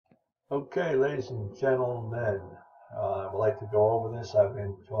Okay, ladies and gentlemen, I would like to go over this. I've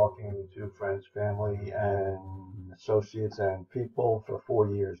been talking to friends, family, and associates and people for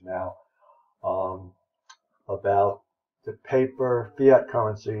 4 years now um, about the paper fiat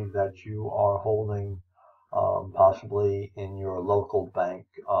currency that you are holding, possibly in your local bank.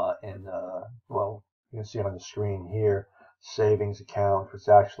 Well, you can see on the screen here, savings account. It's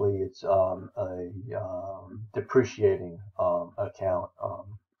a depreciating account.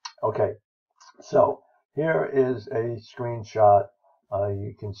 Okay. So here is a screenshot.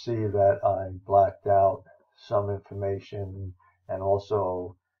 You can see that I blacked out some information and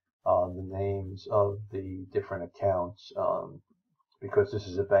also the names of the different accounts because this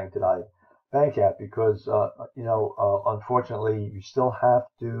is a bank that I bank at because unfortunately you still have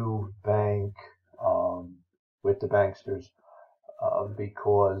to bank with the banksters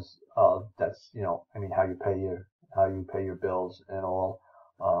because that's I mean how you pay your bills and all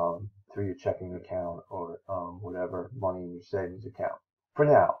through your checking account or whatever money in your savings account for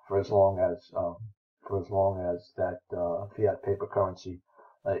now for as long as that fiat paper currency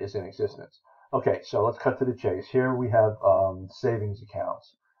is in existence. Okay, so let's cut to the chase. Here we have savings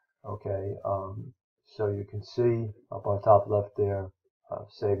accounts. Okay, so you can see up on top left there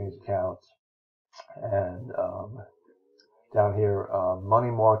savings accounts and down here, money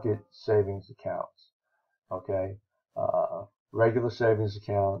market savings accounts. Okay, uh, regular savings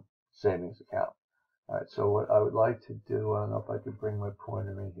account, savings account. All right. So what I would like to do, I don't know if I could bring my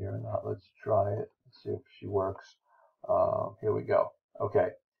pointer in here or not. Let's try it. Let's see if she works. Here we go.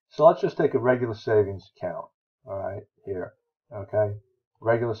 Okay. So let's just take a regular savings account. All right. Here. Okay.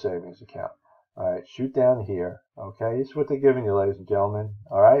 Regular savings account. All right. Shoot down here. Okay. This is what they're giving you, ladies and gentlemen.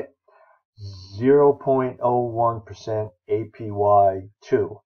 All right. 0.01%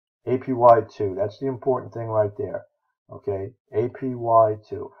 APY2. APY2, that's the important thing right there. Okay,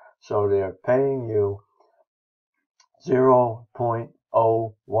 APY2. So they're paying you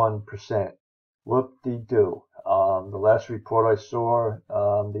 0.01%. Whoop-de-doo. The last report I saw,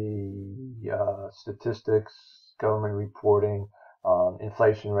 the statistics, government reporting,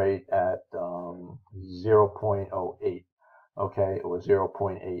 inflation rate at 0.08. Okay, it was zero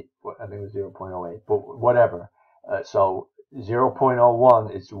point 0.8. I think it was 0.08, but whatever. So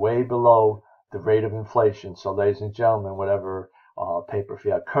 0.01 is way below the rate of inflation. So, ladies and gentlemen, whatever paper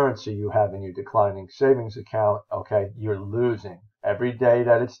fiat currency you have in your declining savings account, okay, you're losing. Every day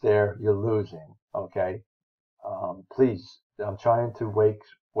that it's there, you're losing. Okay, please, I'm trying to wake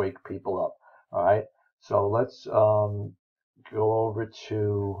people up. All right, so let's go over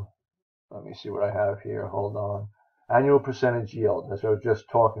to. Let me see what I have here. Hold on. Annual percentage yield. That's what I was just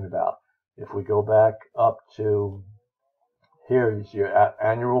talking about. If we go back up to here, you see your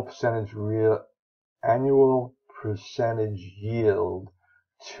annual percentage yield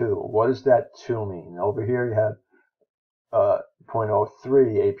 2. What does that 2 mean? Over here you have 0.03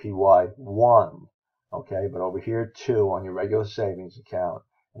 APY 1. Okay, but over here 2 on your regular savings account.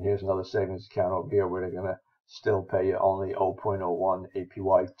 And here's another savings account over here where they're going to still pay you only 0.01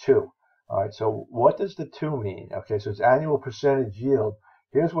 APY 2. All right, so what does the 2 mean? Okay, so it's annual percentage yield.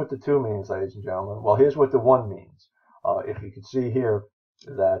 Here's what the 2 means, ladies and gentlemen. Well, here's what the 1 means. If you can see here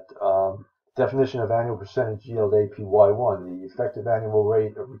that definition of annual percentage yield APY1, the effective annual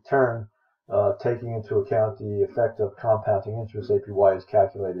rate of return taking into account the effect of compounding interest. APY is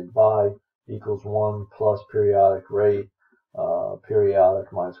calculated by equals 1 plus periodic rate,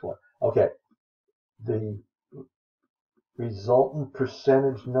 periodic minus 1. Okay, the resultant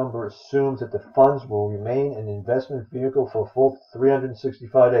percentage number assumes that the funds will remain in the investment vehicle for a full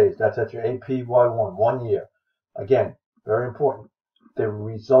 365 days. That's at your APY1, 1 year. Again, very important. The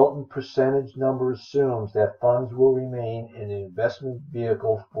resultant percentage number assumes that funds will remain in an investment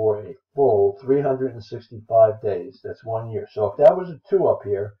vehicle for a full 365 days. That's 1 year. So if that was a 2 up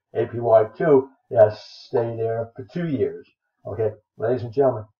here, APY2, it has to stay there for 2 years. Okay, ladies and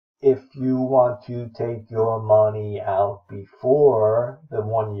gentlemen, if you want to take your money out before the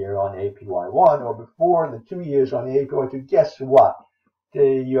 1 year on APY1 or before the 2 years on the APY2, guess what?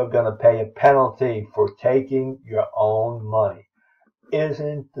 You're going to pay a penalty for taking your own money.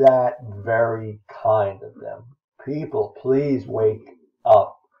 Isn't that very kind of them? People, please wake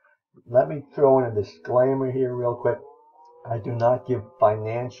up. Let me throw in a disclaimer here real quick. I do not give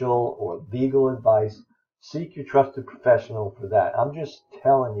financial or legal advice. Seek your trusted professional for that. I'm just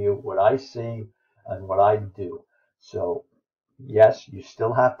telling you what I see and what I do. So, yes, you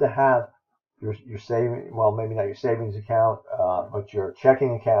still have to have your saving, well, maybe not your savings account, but your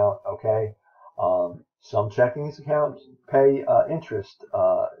checking account, okay? Some checking accounts pay interest,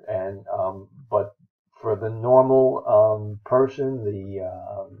 but for the normal person, the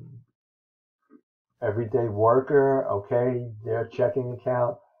everyday worker, okay, their checking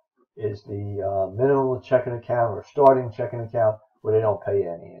account is the minimum checking account or starting checking account where they don't pay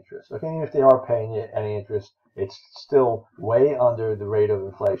any interest. Okay, and if they are paying any interest, it's still way under the rate of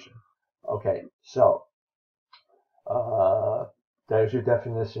inflation. Okay, so there's your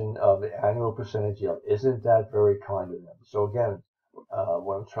definition of the annual percentage yield. Isn't that very kind of them? So again,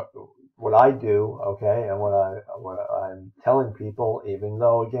 what I do, okay, and what I'm telling people, even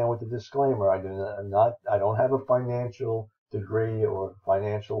though again with the disclaimer, I don't have a financial degree or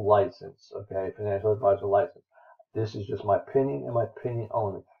financial license, okay, financial advisor license. This is just my opinion and my opinion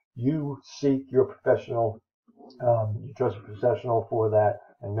only. You seek your professional, you trust a professional for that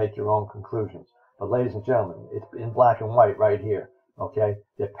and make your own conclusions. But ladies and gentlemen, it's in black and white right here. Okay,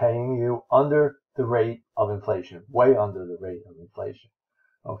 they're paying you under the rate of inflation, way under the rate of inflation.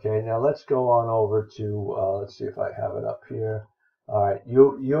 Okay, now let's go on over to, let's see if I have it up here. All right,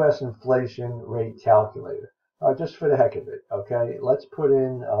 U.S. inflation rate calculator. Just for the heck of it, okay, let's put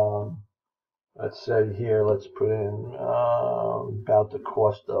in, let's say here, let's put in about the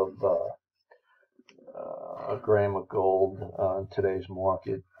cost of a gram of gold in today's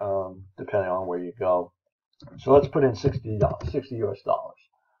market, depending on where you go. So let's put in 60 US dollars.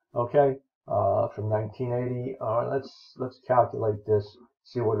 Okay, from 1980. Let's calculate this.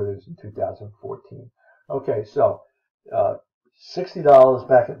 See what it is in 2014. Okay, so $60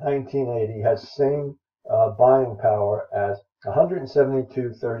 back in 1980 has the same buying power as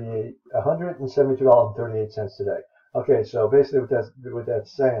 $172.38 today. Okay, so basically what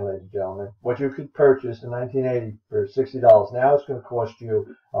that's saying, ladies and gentlemen, what you could purchase in 1980 for $60, now it's going to cost you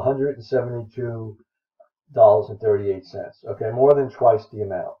 $172.38. Okay, more than twice the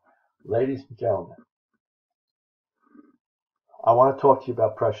amount. Ladies and gentlemen, I want to talk to you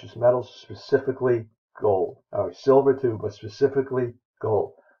about precious metals, specifically gold. Or silver too, but specifically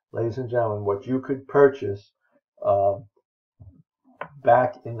gold. Ladies and gentlemen, what you could purchase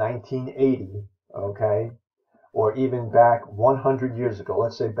back in 1980, okay, or even back 100 years ago,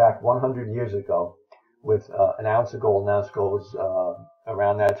 let's say back 100 years ago, with an ounce of gold. An ounce of gold was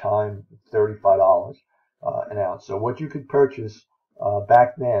around that time $35 an ounce. So what you could purchase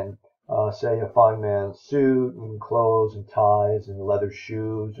back then, say a fine man's suit and clothes and ties and leather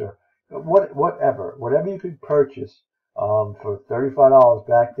shoes or whatever you could purchase for $35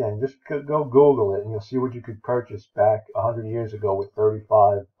 back then. Just go Google it and you'll see what you could purchase back 100 years ago with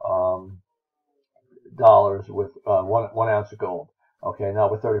 $35 with one ounce of gold. Okay,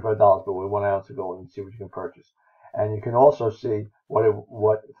 not with $35, but with 1 ounce of gold, and see what you can purchase. And you can also see what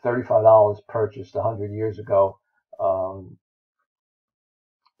 $35 purchased 100 years ago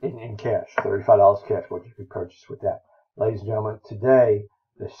in cash. $35 cash, what you could purchase with that. Ladies and gentlemen, today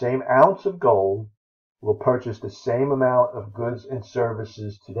the same ounce of gold will purchase the same amount of goods and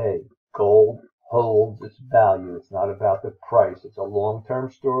services today. Gold holds its value. It's not about the price. It's a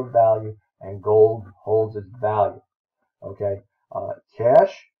long-term store of value, and gold holds its value. Okay,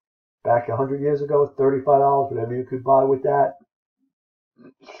 cash back 100 years ago, $35. Whatever you could buy with that.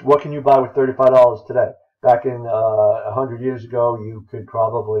 What can you buy with $35 today? Back in 100 years ago, you could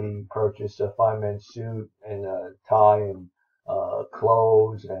probably purchase a fireman's suit and a tie and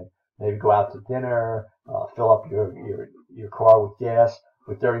clothes, and maybe go out to dinner, fill up your car with gas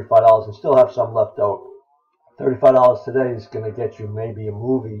with $35, and still have some left over. $35 today is going to get you maybe a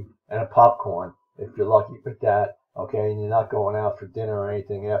movie and a popcorn if you're lucky with that. Okay, and you're not going out for dinner or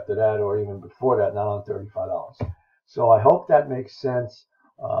anything after that, or even before that, not on $35. So I hope that makes sense.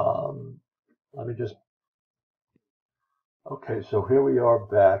 Let me just. Okay, so here we are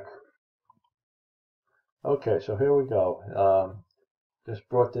back. Okay, so here we go. Just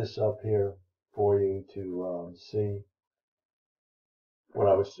brought this up here for you to see what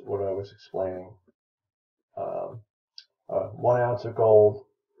I was explaining. 1 ounce of gold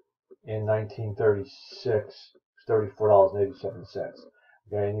in 1936 was $34.87.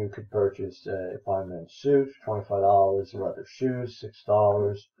 Okay, and you could purchase a fireman's suit, $25, leather shoes,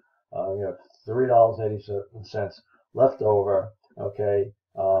 $6. You have $3.87 left over. Okay,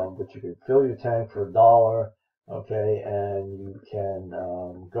 but you can fill your tank for $1. Okay, and you can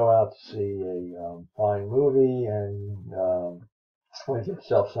go out to see a fine movie and get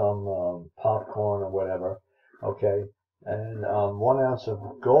yourself some popcorn or whatever. Okay, and 1 ounce of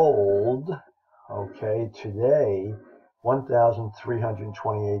gold, okay, today,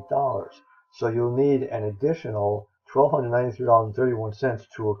 $1,328. So you'll need an additional $1,293.31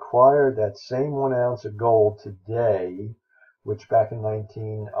 to acquire that same 1 ounce of gold today, which back in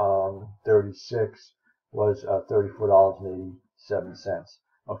 1936 was $34.87.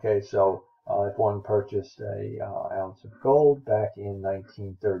 Okay, so if one purchased a ounce of gold back in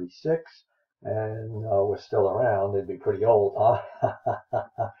 1936, and were still around, they'd be pretty old, huh?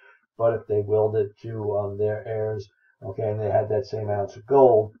 But if they willed it to their heirs, okay, and they had that same ounce of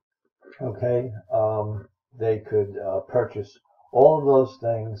gold, okay, they could purchase all of those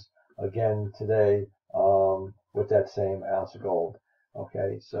things again today with that same ounce of gold.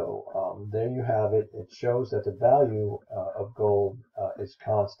 Okay, so there you have it. It shows that the value of gold is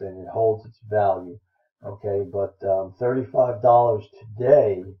constant. It holds its value. Okay, but $35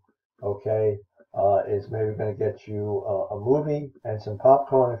 today, okay, is maybe going to get you a movie and some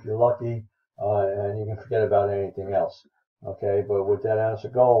popcorn if you're lucky, and you can forget about anything else. Okay, but with that ounce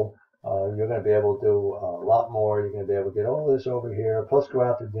of gold, you're going to be able to do a lot more. You're going to be able to get all this over here, plus go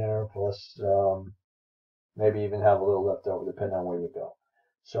out to dinner, plus maybe even have a little left over, depending on where you go.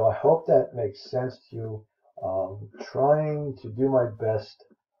 So I hope that makes sense to you. Trying to do my best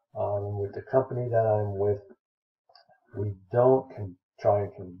with the company that I'm with. We don't try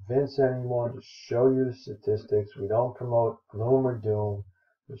and convince anyone, to show you the statistics. We don't promote gloom or doom.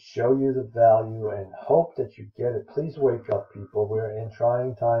 We show you the value and hope that you get it. Please wake up, people. We're in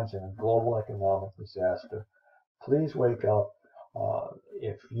trying times and a global economic disaster. Please wake up.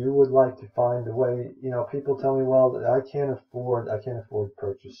 If you would like to find a way, people tell me, well, I can't afford to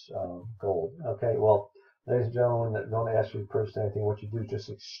purchase gold. Okay, well, ladies and gentlemen, don't ask you to purchase anything. What you do is just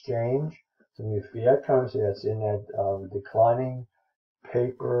exchange some of your fiat currency that's in that declining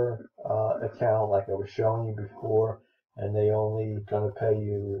paper account, like I was showing you before, and they only going to pay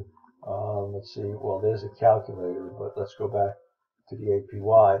you. Let's see. Well, there's a calculator, but let's go back to the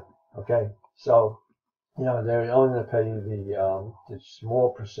APY. Okay, so they're only going to pay you the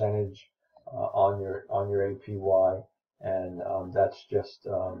small percentage on your APY, and that's just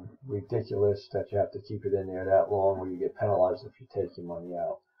ridiculous that you have to keep it in there that long, where you get penalized if you take your money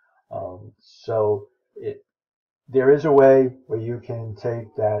out. So there is a way where you can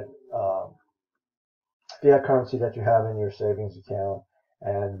take that fiat currency that you have in your savings account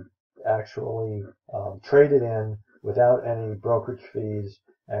and actually trade it in without any brokerage fees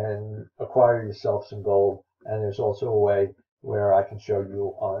and acquire yourself some gold. And there's also a way where I can show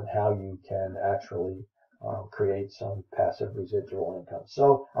you on how you can actually create some passive residual income.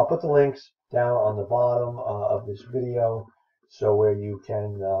 So I'll put the links down on the bottom of this video, so where you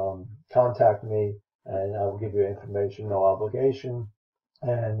can contact me, and I will give you information, no obligation,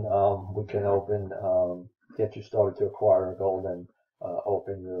 and we can get you started to acquire gold and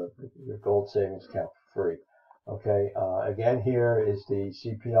open your gold savings account for free. Okay, again, here is the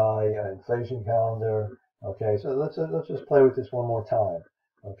CPI inflation calendar. Okay, so let's just play with this one more time.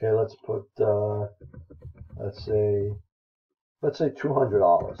 Okay, let's put let's say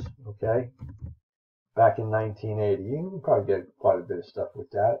 $200. Okay, back in 1980, you can probably get quite a bit of stuff with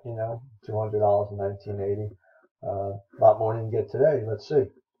that. $200 in 1980, a lot more than you get today. Let's see,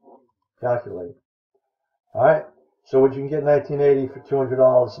 calculate. All right. So what you can get in 1980 for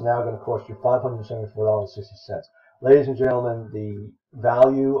 $200 is now going to cost you $574.60. Ladies and gentlemen, the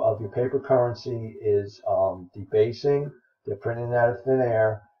value of your paper currency is debasing. They're printing it out of thin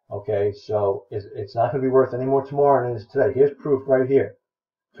air. Okay, so it's not going to be worth any more tomorrow than it is today. Here's proof right here.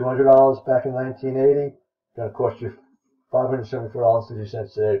 $200 back in 1980, going to cost you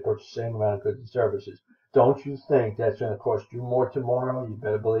 $574.60 today to purchase the same amount of goods and services. Don't you think that's going to cost you more tomorrow? You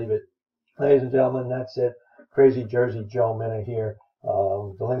better believe it. Ladies and gentlemen, that's it. Crazy Jersey Joe Mina here.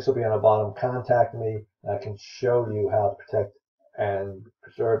 The links will be on the bottom. Contact me. I can show you how to protect and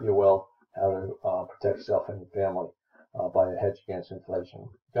preserve your wealth, how to protect yourself and your family by a hedge against inflation.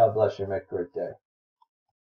 God bless you. Make a great day.